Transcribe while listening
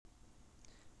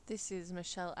This is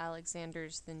Michelle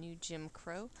Alexander's The New Jim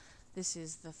Crow. This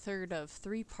is the third of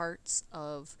 3 parts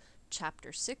of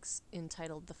Chapter 6,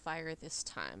 entitled The Fire This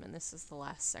Time, and this is the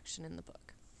last section in the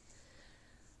book.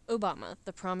 Obama,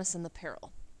 the Promise and the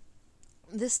Peril.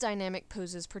 This dynamic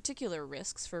poses particular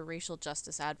risks for racial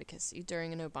justice advocacy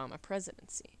during an Obama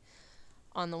presidency.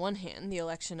 On the one hand, the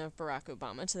election of Barack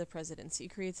Obama to the presidency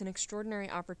creates an extraordinary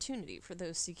opportunity for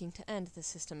those seeking to end the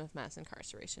system of mass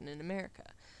incarceration in America.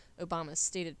 Obama's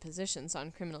stated positions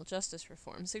on criminal justice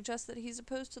reform suggest that he's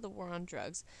opposed to the war on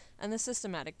drugs and the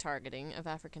systematic targeting of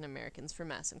African Americans for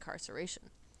mass incarceration.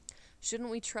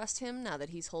 Shouldn't we trust him now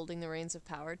that he's holding the reins of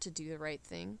power to do the right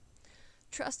thing?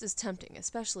 Trust is tempting,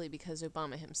 especially because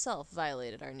Obama himself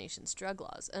violated our nation's drug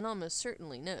laws and almost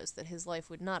certainly knows that his life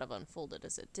would not have unfolded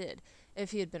as it did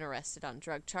if he had been arrested on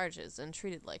drug charges and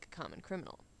treated like a common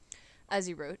criminal. As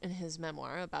he wrote in his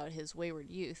memoir about his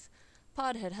wayward youth,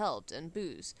 pot had helped and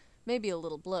booze, maybe a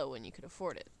little blow when you could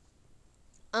afford it.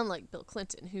 Unlike Bill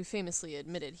Clinton, who famously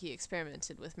admitted he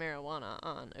experimented with marijuana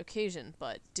on occasion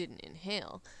but didn't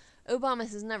inhale, Obama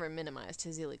has never minimized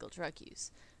his illegal drug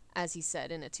use. As he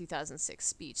said in a 2006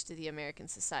 speech to the American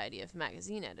Society of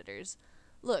Magazine Editors,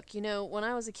 "Look, when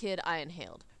I was a kid, I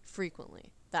inhaled.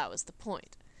 Frequently. That was the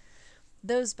point."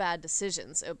 Those bad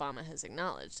decisions, Obama has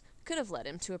acknowledged, could have led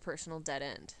him to a personal dead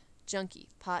end. Junkie,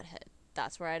 pothead,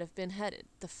 that's where I'd have been headed,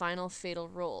 the final fatal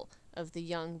role of the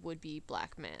young would-be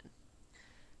black man.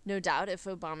 No doubt if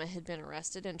Obama had been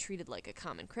arrested and treated like a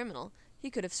common criminal, he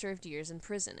could have served years in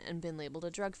prison and been labeled a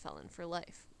drug felon for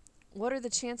life. What are the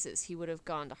chances he would have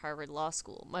gone to Harvard Law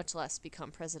School, much less become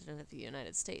President of the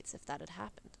United States, if that had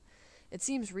happened? It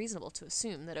seems reasonable to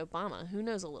assume that Obama, who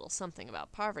knows a little something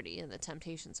about poverty and the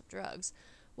temptations of drugs,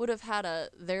 would have had a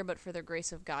there but for the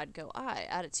grace of God go I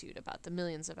attitude about the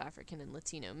millions of African and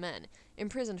Latino men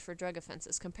imprisoned for drug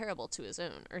offenses comparable to his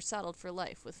own, or saddled for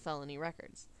life with felony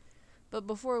records. But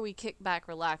before we kick back,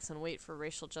 relax, and wait for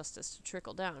racial justice to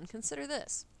trickle down, consider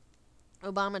this.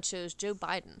 Obama chose Joe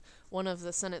Biden, one of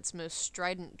the Senate's most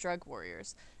strident drug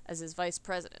warriors, as his vice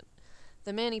president.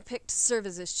 The man he picked to serve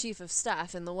as his chief of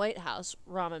staff in the White House,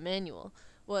 Rahm Emanuel,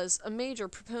 was a major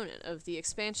proponent of the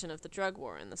expansion of the drug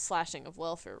war and the slashing of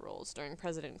welfare rolls during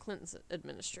President Clinton's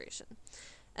administration.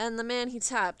 And the man he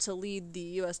tapped to lead the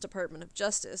U.S. Department of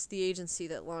Justice, the agency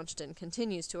that launched and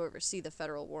continues to oversee the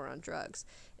federal war on drugs,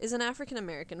 is an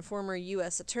African-American former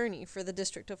U.S. attorney for the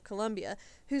District of Columbia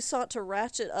who sought to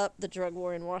ratchet up the drug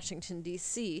war in Washington,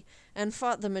 D.C., and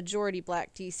fought the majority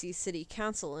black D.C. City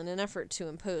Council in an effort to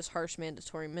impose harsh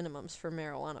mandatory minimums for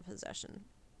marijuana possession.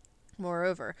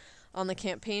 Moreover, on the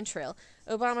campaign trail,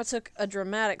 Obama took a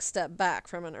dramatic step back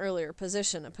from an earlier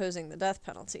position opposing the death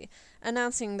penalty,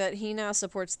 announcing that he now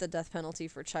supports the death penalty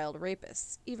for child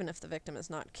rapists, even if the victim is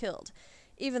not killed,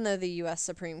 even though the U.S.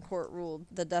 Supreme Court ruled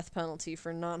the death penalty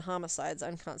for non-homicides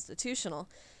unconstitutional,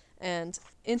 and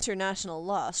international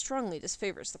law strongly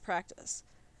disfavors the practice.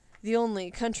 The only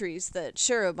countries that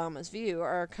share Obama's view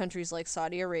are countries like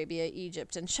Saudi Arabia,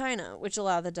 Egypt, and China, which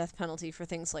allow the death penalty for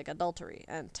things like adultery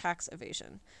and tax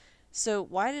evasion. So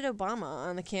why did Obama,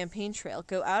 on the campaign trail,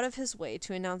 go out of his way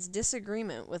to announce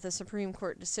disagreement with a Supreme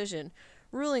Court decision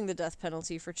ruling the death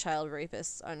penalty for child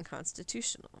rapists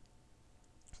unconstitutional?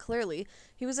 Clearly,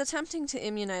 he was attempting to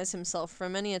immunize himself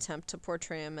from any attempt to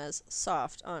portray him as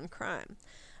soft on crime,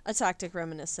 a tactic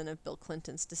reminiscent of Bill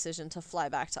Clinton's decision to fly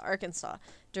back to Arkansas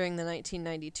during the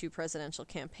 1992 presidential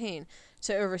campaign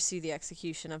to oversee the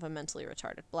execution of a mentally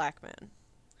retarded black man.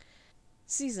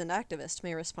 Seasoned activists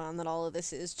may respond that all of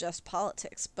this is just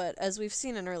politics, but as we've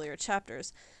seen in earlier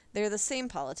chapters, they're the same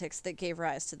politics that gave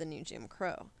rise to the new Jim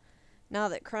Crow. Now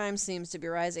that crime seems to be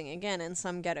rising again in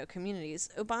some ghetto communities,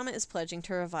 Obama is pledging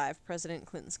to revive President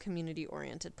Clinton's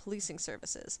community-oriented policing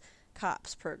services,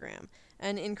 COPS program,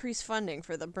 and increase funding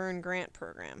for the Byrne Grant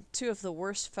program, 2 of the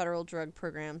worst federal drug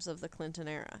programs of the Clinton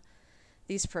era.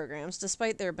 These programs,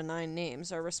 despite their benign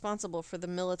names, are responsible for the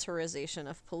militarization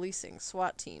of policing,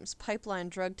 SWAT teams, pipeline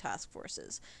drug task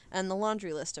forces, and the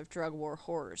laundry list of drug war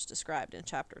horrors described in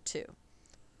Chapter 2.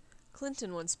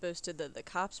 Clinton once boasted that the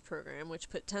COPS program, which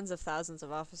put tens of thousands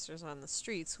of officers on the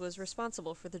streets, was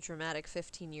responsible for the dramatic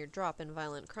 15-year drop in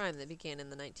violent crime that began in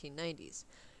the 1990s.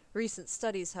 Recent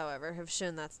studies, however, have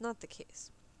shown that's not the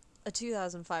case. A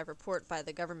 2005 report by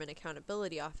the Government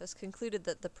Accountability Office concluded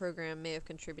that the program may have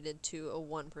contributed to a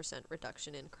 1%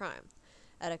 reduction in crime,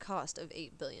 at a cost of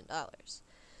 $8 billion.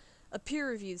 A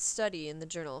peer-reviewed study in the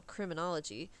journal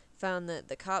Criminology found that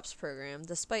the COPS program,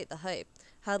 despite the hype,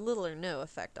 had little or no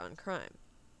effect on crime.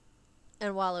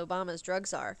 And while Obama's drug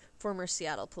czar, former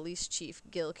Seattle police chief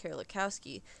Gil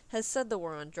Kerlikowske, has said the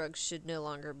war on drugs should no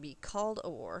longer be called a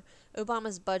war,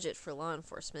 Obama's budget for law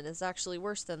enforcement is actually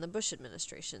worse than the Bush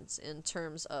administration's in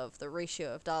terms of the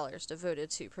ratio of dollars devoted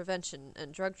to prevention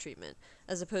and drug treatment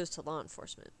as opposed to law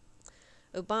enforcement.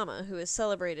 Obama, who is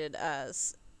celebrated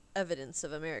as evidence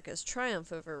of America's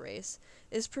triumph over race,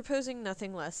 is proposing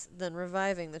nothing less than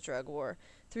reviving the drug war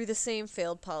through the same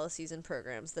failed policies and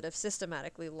programs that have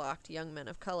systematically locked young men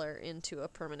of color into a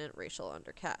permanent racial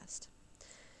undercaste.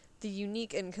 The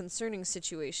unique and concerning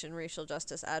situation racial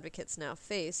justice advocates now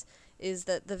face is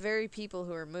that the very people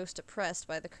who are most oppressed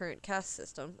by the current caste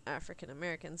system, African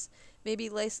Americans, may be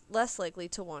less likely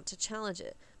to want to challenge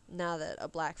it now that a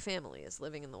black family is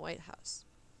living in the White House.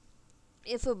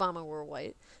 If Obama were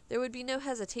white, there would be no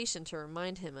hesitation to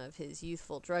remind him of his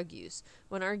youthful drug use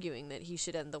when arguing that he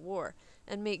should end the war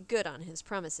and make good on his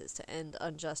promises to end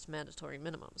unjust mandatory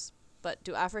minimums. But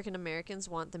do African Americans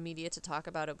want the media to talk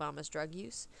about Obama's drug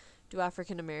use? Do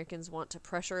African Americans want to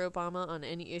pressure Obama on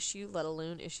any issue, let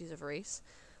alone issues of race?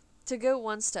 To go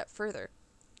one step further,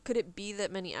 could it be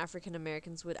that many African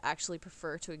Americans would actually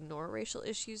prefer to ignore racial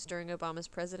issues during Obama's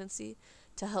presidency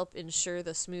to help ensure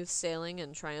the smooth sailing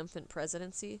and triumphant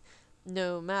presidency,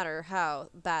 no matter how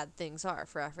bad things are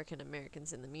for African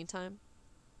Americans in the meantime?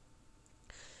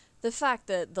 The fact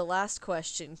that the last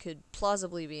question could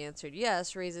plausibly be answered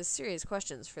yes raises serious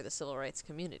questions for the civil rights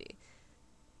community.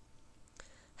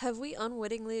 Have we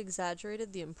unwittingly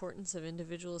exaggerated the importance of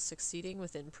individuals succeeding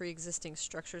within pre-existing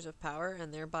structures of power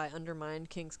and thereby undermined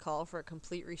King's call for a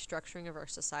complete restructuring of our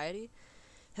society?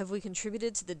 Have we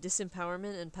contributed to the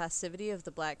disempowerment and passivity of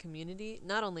the black community,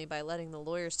 not only by letting the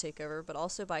lawyers take over, but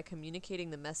also by communicating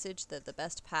the message that the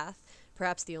best path,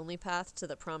 perhaps the only path, to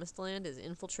the promised land is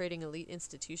infiltrating elite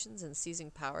institutions and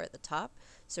seizing power at the top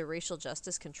so racial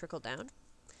justice can trickle down?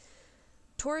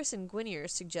 Torres and Gwinier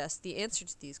suggest the answer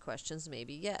to these questions may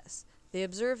be yes. They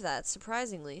observe that,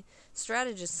 surprisingly,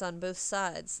 strategists on both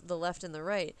sides, the left and the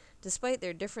right, despite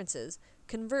their differences,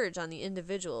 converge on the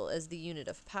individual as the unit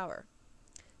of power.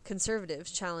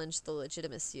 Conservatives challenge the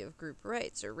legitimacy of group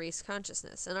rights or race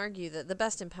consciousness and argue that the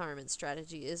best empowerment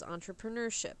strategy is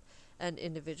entrepreneurship and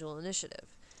individual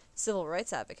initiative. Civil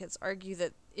rights advocates argue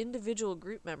that individual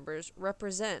group members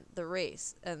represent the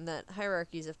race and that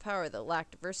hierarchies of power that lack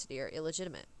diversity are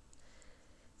illegitimate.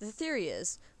 The theory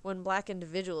is, when black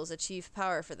individuals achieve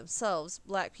power for themselves,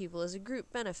 black people as a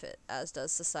group benefit, as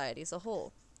does society as a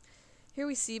whole. Here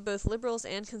we see both liberals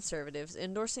and conservatives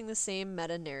endorsing the same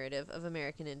meta-narrative of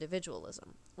American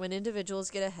individualism. When individuals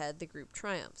get ahead, the group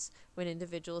triumphs. When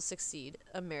individuals succeed,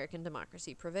 American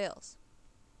democracy prevails.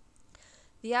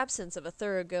 The absence of a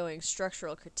thoroughgoing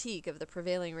structural critique of the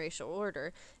prevailing racial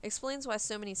order explains why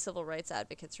so many civil rights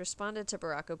advocates responded to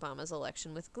Barack Obama's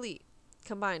election with glee,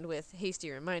 combined with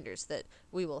hasty reminders that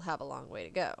we will have a long way to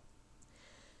go.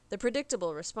 The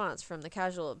predictable response from the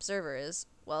casual observer is,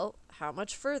 well, how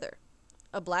much further?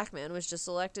 A black man was just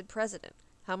elected president.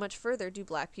 How much further do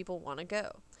black people want to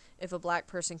go? If a black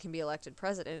person can be elected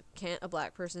president, can't a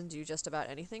black person do just about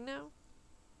anything now?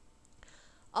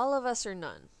 All of us or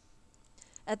none.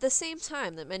 At the same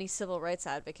time that many civil rights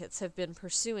advocates have been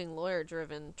pursuing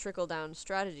lawyer-driven, trickle-down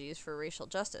strategies for racial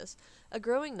justice, a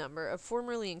growing number of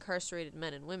formerly incarcerated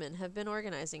men and women have been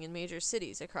organizing in major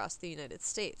cities across the United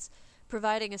States,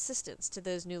 providing assistance to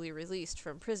those newly released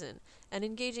from prison and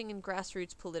engaging in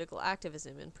grassroots political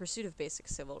activism in pursuit of basic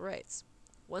civil rights.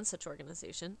 One such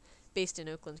organization, based in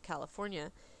Oakland,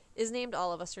 California, is named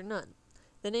All of Us or None.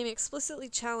 The name explicitly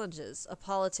challenges a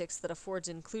politics that affords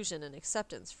inclusion and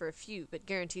acceptance for a few but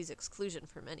guarantees exclusion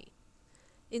for many.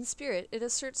 In spirit, it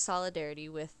asserts solidarity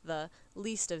with the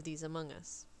least of these among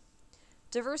us.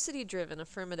 Diversity-driven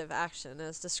affirmative action,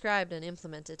 as described and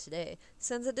implemented today,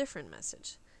 sends a different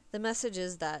message. The message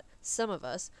is that some of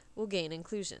us will gain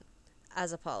inclusion.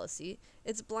 As a policy,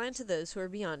 it's blind to those who are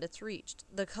beyond its reach,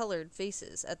 the colored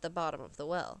faces at the bottom of the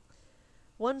well.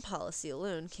 One policy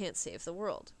alone can't save the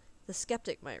world. The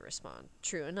skeptic might respond,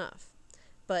 true enough.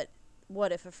 But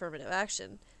what if affirmative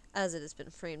action, as it has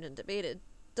been framed and debated,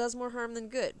 does more harm than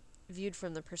good, viewed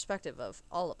from the perspective of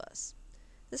all of us?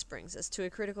 This brings us to a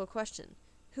critical question.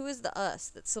 Who is the us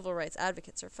that civil rights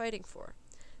advocates are fighting for?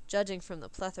 Judging from the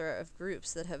plethora of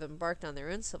groups that have embarked on their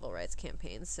own civil rights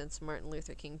campaigns since Martin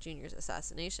Luther King Jr.'s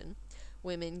assassination,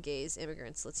 women, gays,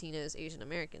 immigrants, Latinos, Asian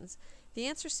Americans, the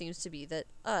answer seems to be that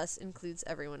us includes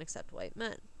everyone except white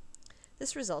men.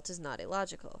 This result is not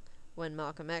illogical. When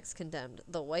Malcolm X condemned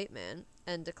the white man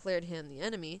and declared him the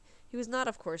enemy, he was not,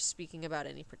 of course, speaking about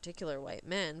any particular white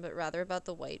man, but rather about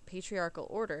the white patriarchal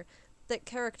order that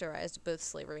characterized both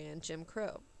slavery and Jim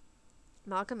Crow.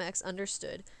 Malcolm X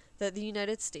understood that the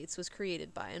United States was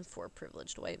created by and for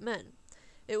privileged white men.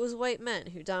 It was white men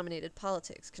who dominated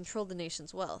politics, controlled the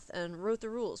nation's wealth, and wrote the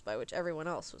rules by which everyone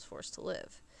else was forced to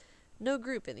live. No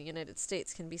group in the United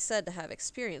States can be said to have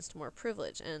experienced more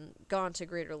privilege and gone to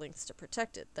greater lengths to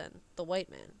protect it than the white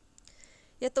man.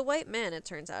 Yet the white man, it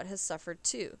turns out, has suffered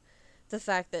too. The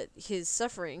fact that his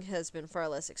suffering has been far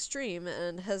less extreme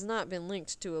and has not been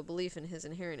linked to a belief in his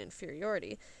inherent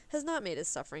inferiority has not made his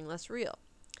suffering less real.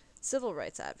 Civil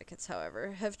rights advocates,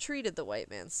 however, have treated the white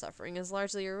man's suffering as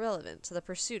largely irrelevant to the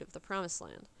pursuit of the promised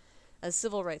land. As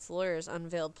civil rights lawyers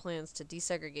unveiled plans to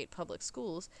desegregate public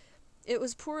schools, it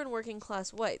was poor and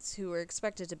working-class whites who were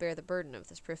expected to bear the burden of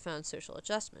this profound social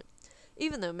adjustment,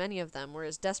 even though many of them were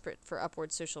as desperate for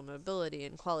upward social mobility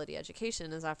and quality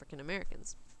education as African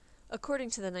Americans. According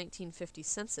to the 1950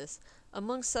 census,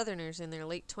 among Southerners in their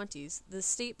late 20s, the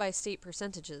state-by-state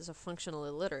percentages of functional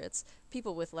illiterates,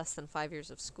 people with less than 5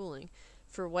 years of schooling,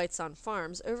 for whites on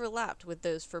farms overlapped with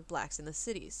those for blacks in the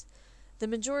cities. The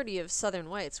majority of Southern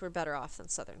whites were better off than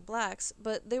Southern blacks,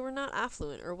 but they were not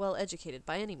affluent or well-educated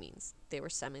by any means. They were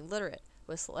semi-literate,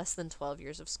 with less than 12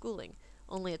 years of schooling.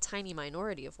 Only a tiny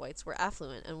minority of whites were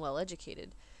affluent and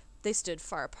well-educated. They stood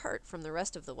far apart from the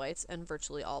rest of the whites and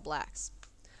virtually all blacks.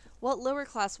 What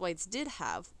lower-class whites did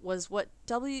have was what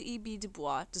W.E.B. Du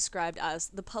Bois described as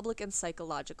the public and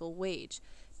psychological wage,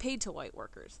 paid to white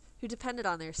workers, who depended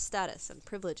on their status and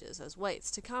privileges as whites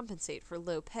to compensate for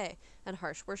low pay and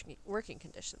harsh working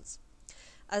conditions.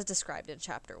 As described in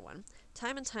Chapter 1,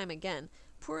 time and time again,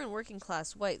 poor and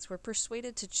working-class whites were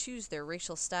persuaded to choose their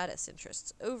racial status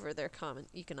interests over their common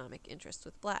economic interests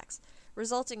with blacks,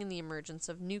 resulting in the emergence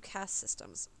of new caste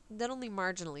systems that only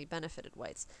marginally benefited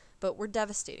whites, but were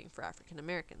devastating for African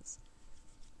Americans.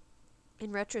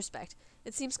 In retrospect,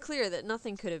 it seems clear that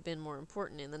nothing could have been more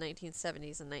important in the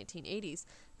 1970s and 1980s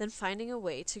than finding a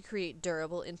way to create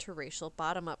durable interracial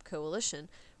bottom-up coalition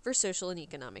for social and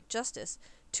economic justice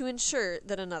to ensure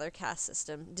that another caste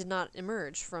system did not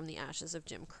emerge from the ashes of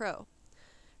Jim Crow.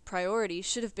 Priority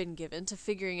should have been given to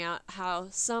figuring out how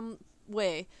some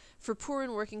way for poor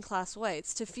and working-class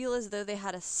whites to feel as though they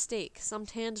had a stake, some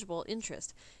tangible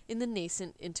interest, in the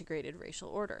nascent integrated racial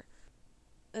order.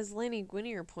 As Lanny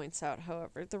Guinier points out,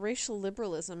 however, the racial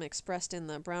liberalism expressed in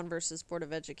the Brown v. Board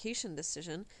of Education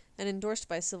decision and endorsed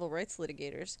by civil rights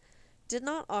litigators did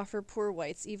not offer poor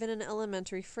whites even an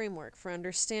elementary framework for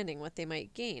understanding what they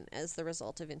might gain as the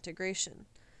result of integration.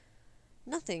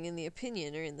 Nothing in the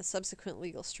opinion or in the subsequent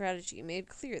legal strategy made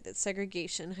clear that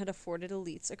segregation had afforded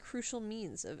elites a crucial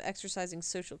means of exercising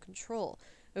social control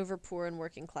over poor and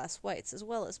working-class whites as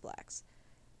well as blacks.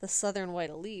 The Southern white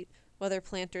elite, whether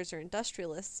planters or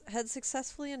industrialists, had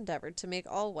successfully endeavored to make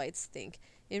all whites think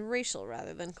in racial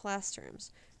rather than class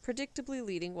terms, predictably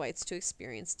leading whites to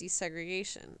experience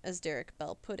desegregation, as Derek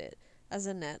Bell put it, as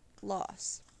a net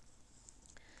loss.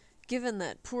 Given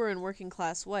that poor and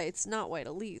working-class whites, not white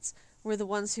elites, were the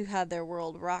ones who had their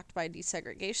world rocked by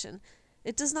desegregation,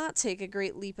 it does not take a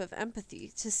great leap of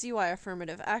empathy to see why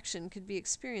affirmative action could be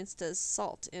experienced as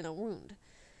salt in a wound.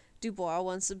 Du Bois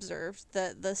once observed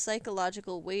that the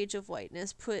psychological wage of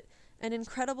whiteness put an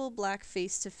incredible black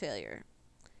face to failure.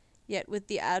 Yet with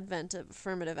the advent of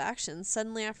affirmative action,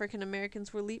 suddenly African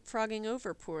Americans were leapfrogging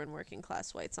over poor and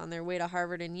working-class whites on their way to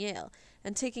Harvard and Yale,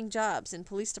 and taking jobs in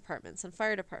police departments and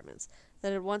fire departments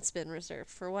that had once been reserved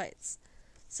for whites.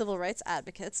 Civil rights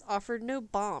advocates offered no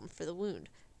balm for the wound,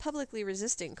 publicly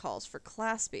resisting calls for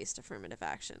class-based affirmative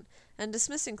action, and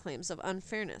dismissing claims of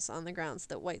unfairness on the grounds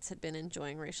that whites had been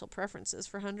enjoying racial preferences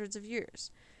for hundreds of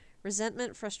years.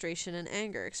 Resentment, frustration, and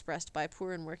anger expressed by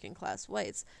poor and working-class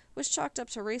whites was chalked up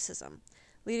to racism,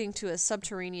 leading to a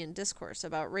subterranean discourse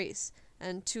about race,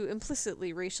 and to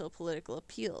implicitly racial political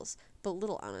appeals, but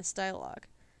little honest dialogue.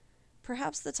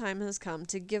 Perhaps the time has come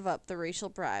to give up the racial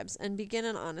bribes and begin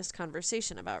an honest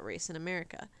conversation about race in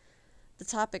America. The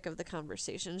topic of the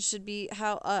conversation should be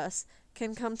how us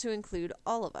can come to include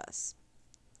all of us.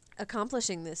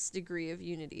 Accomplishing this degree of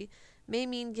unity may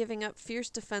mean giving up fierce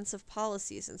defensive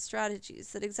policies and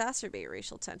strategies that exacerbate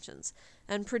racial tensions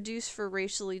and produce for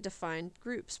racially defined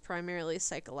groups primarily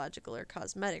psychological or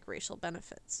cosmetic racial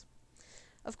benefits.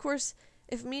 Of course,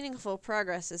 if meaningful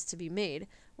progress is to be made,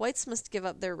 whites must give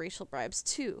up their racial bribes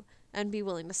too, and be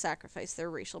willing to sacrifice their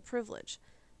racial privilege.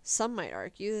 Some might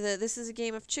argue that this is a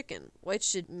game of chicken. Whites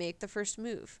should make the first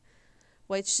move.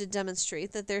 Whites should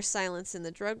demonstrate that their silence in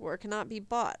the drug war cannot be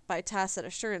bought by tacit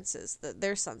assurances that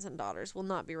their sons and daughters will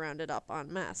not be rounded up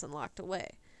en masse and locked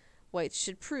away. Whites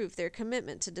should prove their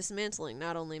commitment to dismantling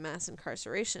not only mass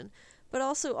incarceration, but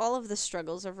also all of the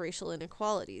struggles of racial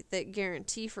inequality that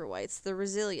guarantee for whites the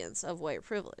resilience of white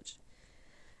privilege.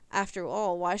 After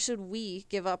all, why should we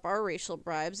give up our racial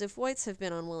bribes if whites have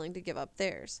been unwilling to give up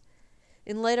theirs?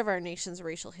 In light of our nation's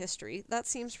racial history, that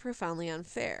seems profoundly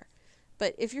unfair.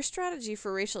 But if your strategy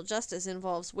for racial justice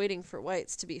involves waiting for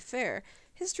whites to be fair,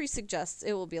 history suggests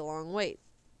it will be a long wait.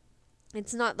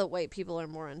 It's not that white people are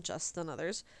more unjust than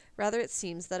others. Rather, it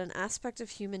seems that an aspect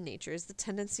of human nature is the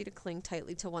tendency to cling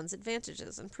tightly to one's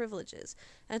advantages and privileges,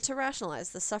 and to rationalize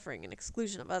the suffering and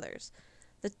exclusion of others.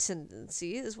 The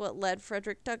tendency is what led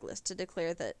Frederick Douglass to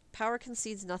declare that power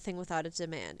concedes nothing without a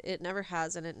demand. It never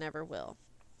has and it never will.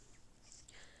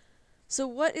 So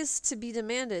what is to be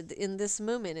demanded in this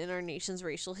moment in our nation's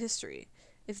racial history?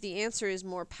 If the answer is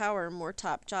more power, more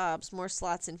top jobs, more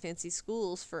slots in fancy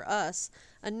schools for us,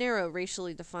 a narrow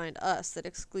racially defined us that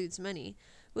excludes many,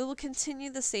 we will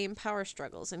continue the same power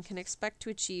struggles and can expect to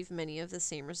achieve many of the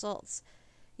same results.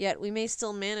 Yet we may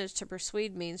still manage to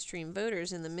persuade mainstream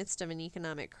voters in the midst of an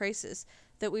economic crisis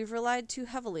that we've relied too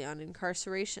heavily on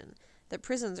incarceration, that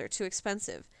prisons are too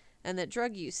expensive, and that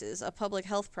drug use is a public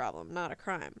health problem, not a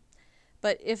crime.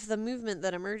 But if the movement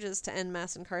that emerges to end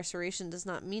mass incarceration does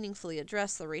not meaningfully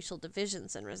address the racial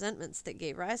divisions and resentments that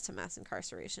gave rise to mass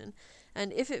incarceration,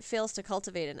 and if it fails to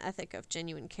cultivate an ethic of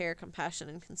genuine care, compassion,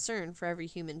 and concern for every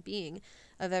human being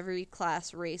of every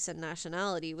class, race, and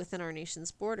nationality within our nation's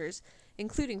borders,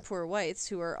 including poor whites,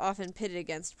 who are often pitted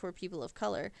against poor people of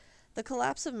color, the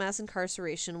collapse of mass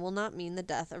incarceration will not mean the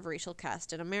death of racial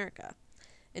caste in America.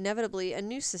 Inevitably, a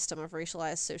new system of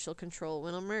racialized social control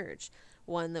will emerge,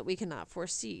 one that we cannot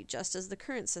foresee, just as the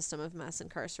current system of mass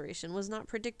incarceration was not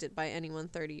predicted by anyone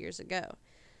 30 years ago.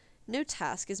 No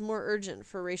task is more urgent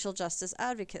for racial justice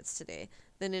advocates today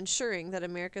than ensuring that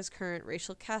America's current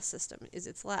racial caste system is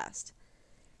its last.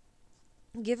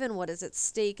 Given what is at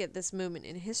stake at this moment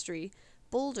in history,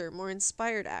 bolder, more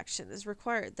inspired action is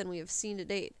required than we have seen to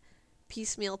date.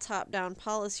 Piecemeal top-down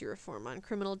policy reform on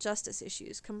criminal justice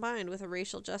issues, combined with a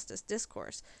racial justice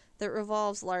discourse that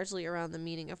revolves largely around the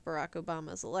meaning of Barack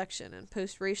Obama's election and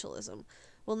post-racialism,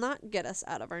 will not get us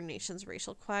out of our nation's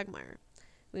racial quagmire.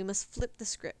 We must flip the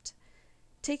script.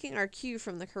 Taking our cue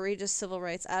from the courageous civil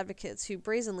rights advocates who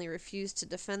brazenly refused to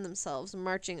defend themselves,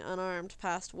 marching unarmed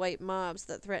past white mobs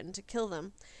that threatened to kill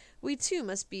them, we too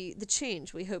must be the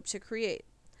change we hope to create.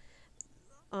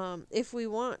 If we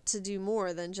want to do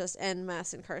more than just end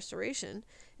mass incarceration,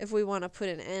 if we want to put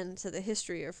an end to the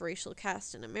history of racial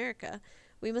caste in America,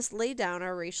 we must lay down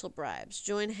our racial bribes,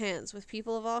 join hands with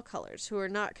people of all colors who are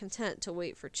not content to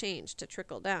wait for change to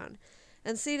trickle down,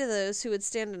 and say to those who would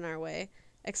stand in our way,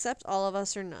 accept all of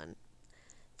us or none.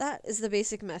 That is the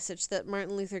basic message that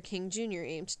Martin Luther King Jr.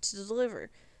 aimed to deliver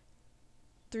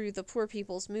through the Poor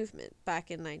People's Movement back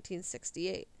in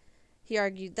 1968. He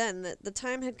argued then that the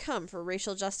time had come for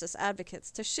racial justice advocates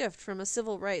to shift from a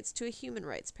civil rights to a human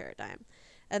rights paradigm,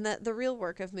 and that the real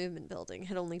work of movement building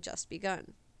had only just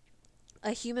begun.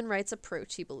 A human rights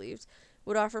approach, he believed,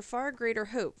 would offer far greater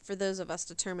hope for those of us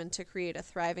determined to create a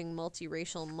thriving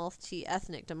multiracial,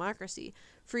 multi-ethnic democracy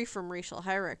free from racial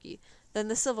hierarchy than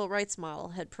the civil rights model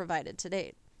had provided to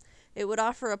date. It would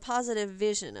offer a positive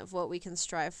vision of what we can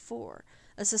strive for,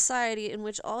 a society in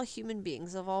which all human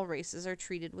beings of all races are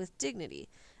treated with dignity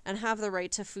and have the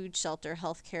right to food, shelter,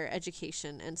 health care,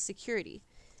 education, and security.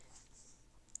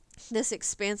 This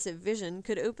expansive vision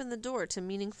could open the door to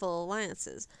meaningful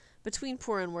alliances between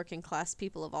poor and working class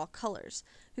people of all colors,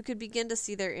 who could begin to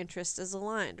see their interests as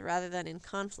aligned rather than in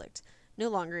conflict, no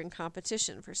longer in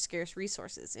competition for scarce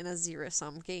resources in a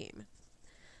zero-sum game.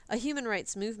 A human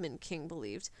rights movement, King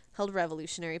believed, held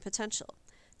revolutionary potential.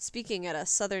 Speaking at a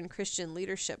Southern Christian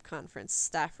Leadership Conference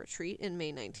staff retreat in May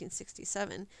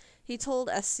 1967, he told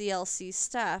SCLC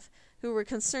staff, who were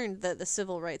concerned that the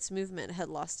civil rights movement had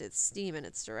lost its steam and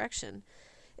its direction,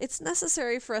 "It's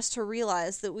necessary for us to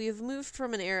realize that we have moved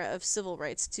from an era of civil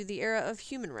rights to the era of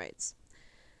human rights."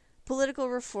 Political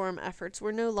reform efforts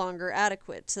were no longer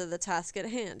adequate to the task at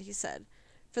hand, he said.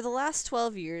 For the last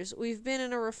 12 years, we've been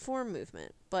in a reform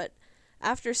movement, but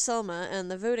after Selma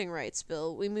and the Voting Rights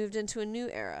Bill, we moved into a new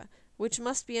era, which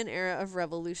must be an era of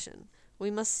revolution. We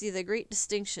must see the great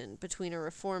distinction between a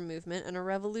reform movement and a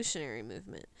revolutionary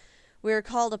movement. We are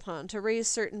called upon to raise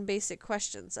certain basic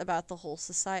questions about the whole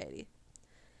society.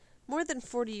 More than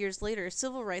 40 years later,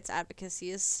 civil rights advocacy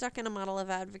is stuck in a model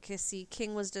of advocacy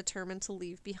King was determined to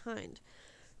leave behind.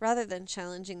 Rather than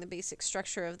challenging the basic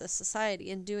structure of the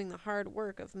society and doing the hard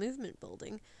work of movement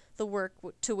building, the work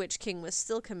to which King was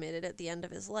still committed at the end of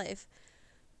his life,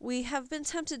 we have been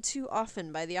tempted too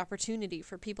often by the opportunity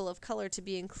for people of color to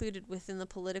be included within the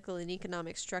political and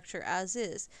economic structure as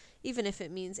is, even if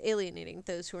it means alienating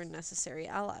those who are necessary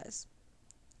allies.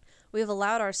 We have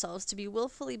allowed ourselves to be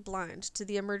willfully blind to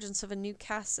the emergence of a new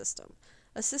caste system,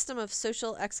 a system of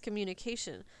social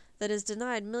excommunication that has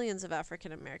denied millions of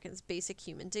African Americans basic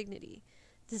human dignity.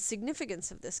 The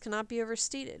significance of this cannot be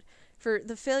overstated, for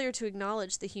the failure to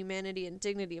acknowledge the humanity and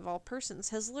dignity of all persons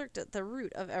has lurked at the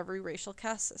root of every racial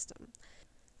caste system.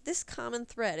 This common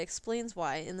thread explains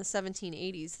why, in the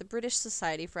 1780s, the British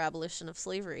Society for Abolition of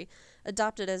Slavery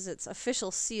adopted as its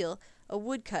official seal a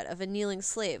woodcut of a kneeling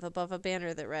slave above a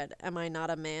banner that read, "Am I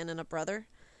not a man and a brother?"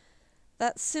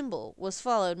 That symbol was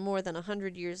followed more than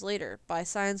 100 years later by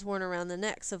signs worn around the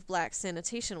necks of black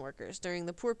sanitation workers during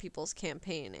the Poor People's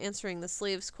Campaign, answering the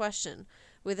slave's question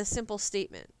with a simple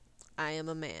statement, "I am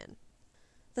a man."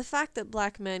 The fact that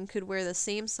black men could wear the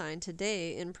same sign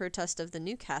today in protest of the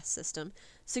new caste system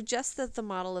suggests that the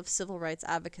model of civil rights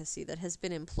advocacy that has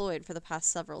been employed for the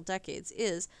past several decades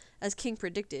is, as King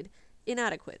predicted,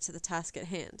 inadequate to the task at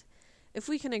hand. If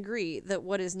we can agree that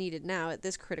what is needed now at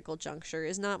this critical juncture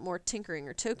is not more tinkering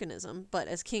or tokenism, but,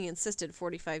 as King insisted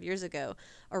 45 years ago,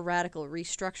 a radical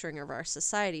restructuring of our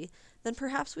society, then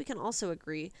perhaps we can also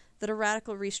agree that a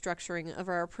radical restructuring of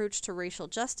our approach to racial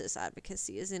justice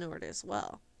advocacy is in order as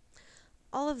well.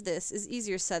 All of this is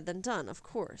easier said than done, of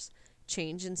course.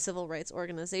 Change in civil rights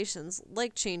organizations,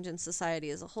 like change in society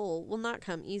as a whole, will not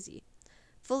come easy.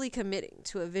 Fully committing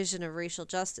to a vision of racial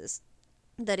justice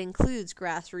that includes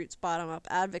grassroots bottom-up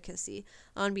advocacy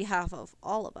on behalf of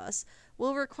all of us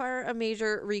will require a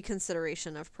major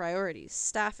reconsideration of priorities,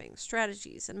 staffing,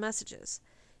 strategies, and messages.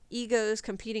 Egos,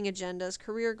 competing agendas,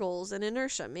 career goals, and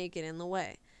inertia may get in the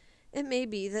way. It may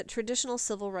be that traditional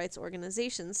civil rights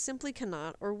organizations simply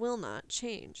cannot or will not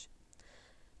change.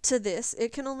 To this,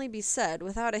 it can only be said,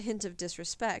 without a hint of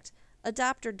disrespect,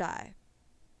 adapt or die.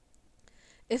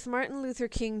 If Martin Luther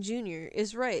King Jr.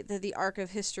 is right that the arc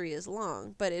of history is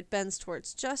long, but it bends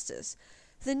towards justice,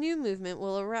 the new movement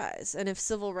will arise, and if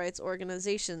civil rights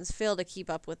organizations fail to keep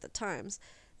up with the times,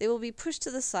 they will be pushed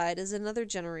to the side as another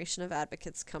generation of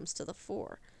advocates comes to the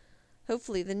fore.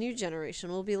 Hopefully, the new generation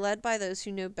will be led by those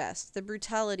who know best the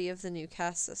brutality of the new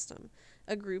caste system,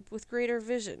 a group with greater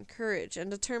vision, courage,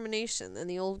 and determination than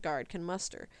the old guard can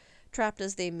muster, trapped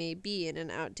as they may be in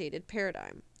an outdated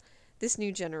paradigm. This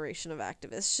new generation of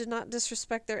activists should not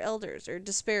disrespect their elders or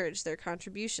disparage their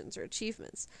contributions or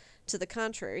achievements. To the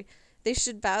contrary, they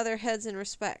should bow their heads in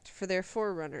respect, for their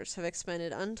forerunners have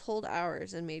expended untold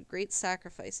hours and made great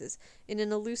sacrifices in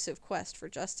an elusive quest for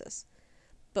justice.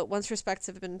 But once respects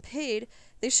have been paid,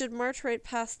 they should march right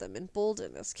past them,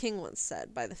 emboldened, as King once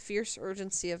said, by the fierce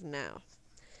urgency of now.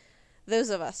 Those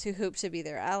of us who hope to be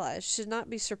their allies should not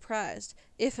be surprised,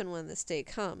 if and when this day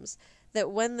comes, that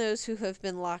when those who have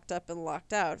been locked up and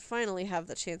locked out finally have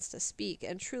the chance to speak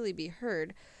and truly be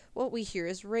heard, what we hear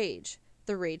is rage.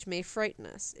 The rage may frighten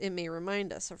us. It may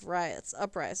remind us of riots,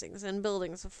 uprisings, and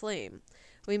buildings aflame.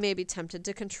 We may be tempted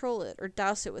to control it or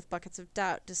douse it with buckets of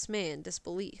doubt, dismay, and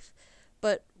disbelief.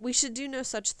 But we should do no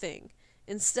such thing.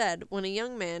 Instead, when a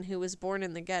young man who was born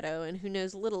in the ghetto and who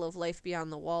knows little of life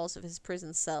beyond the walls of his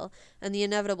prison cell and the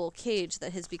inevitable cage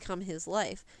that has become his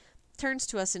life, turns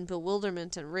to us in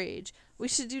bewilderment and rage, we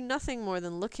should do nothing more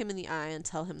than look him in the eye and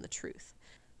tell him the truth.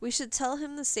 We should tell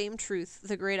him the same truth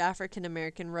the great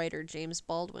African-American writer James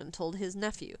Baldwin told his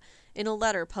nephew in a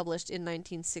letter published in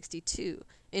 1962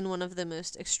 in one of the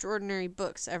most extraordinary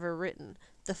books ever written,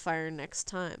 The Fire Next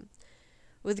Time.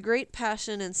 With great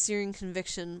passion and searing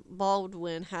conviction,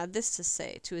 Baldwin had this to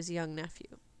say to his young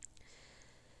nephew.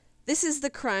 "This is the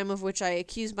crime of which I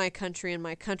accuse my country and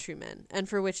my countrymen, and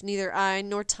for which neither I,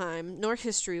 nor time, nor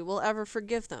history will ever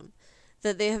forgive them,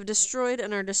 that they have destroyed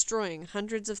and are destroying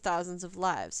hundreds of thousands of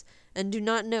lives, and do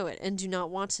not know it and do not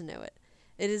want to know it.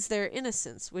 It is their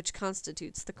innocence which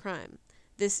constitutes the crime.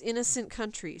 This innocent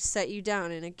country set you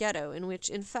down in a ghetto in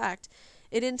which, in fact,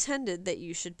 it intended that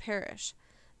you should perish.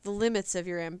 The limits of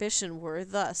your ambition were,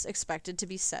 thus, expected to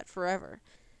be set forever.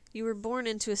 You were born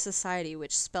into a society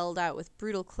which spelled out with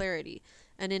brutal clarity,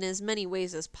 and in as many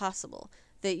ways as possible,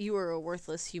 that you were a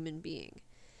worthless human being.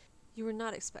 You were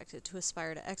not expected to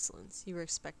aspire to excellence. You were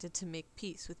expected to make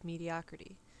peace with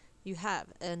mediocrity. You have,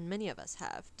 and many of us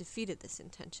have, defeated this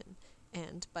intention,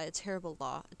 and, by a terrible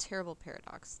law, a terrible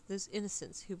paradox, those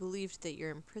innocents who believed that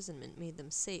your imprisonment made them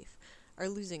safe are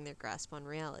losing their grasp on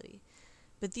reality.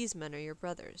 But these men are your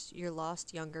brothers, your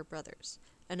lost younger brothers,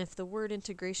 and if the word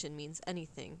integration means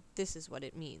anything, this is what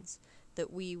it means,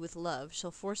 that we, with love,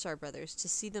 shall force our brothers to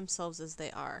see themselves as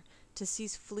they are, to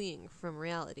cease fleeing from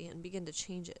reality and begin to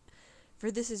change it.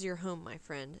 For this is your home, my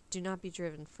friend. Do not be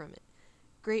driven from it.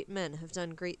 Great men have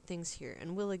done great things here,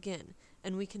 and will again,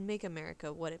 and we can make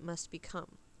America what it must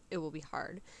become. It will be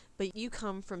hard, but you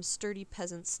come from sturdy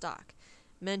peasant stock,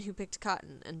 men who picked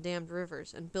cotton and dammed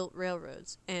rivers and built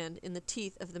railroads, and, in the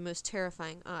teeth of the most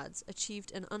terrifying odds,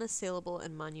 achieved an unassailable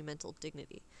and monumental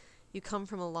dignity. You come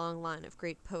from a long line of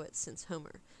great poets since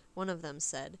Homer. One of them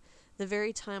said, "The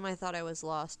very time I thought I was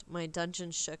lost, my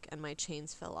dungeon shook and my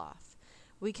chains fell off."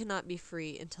 We cannot be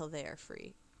free until they are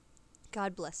free.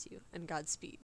 God bless you, and Godspeed.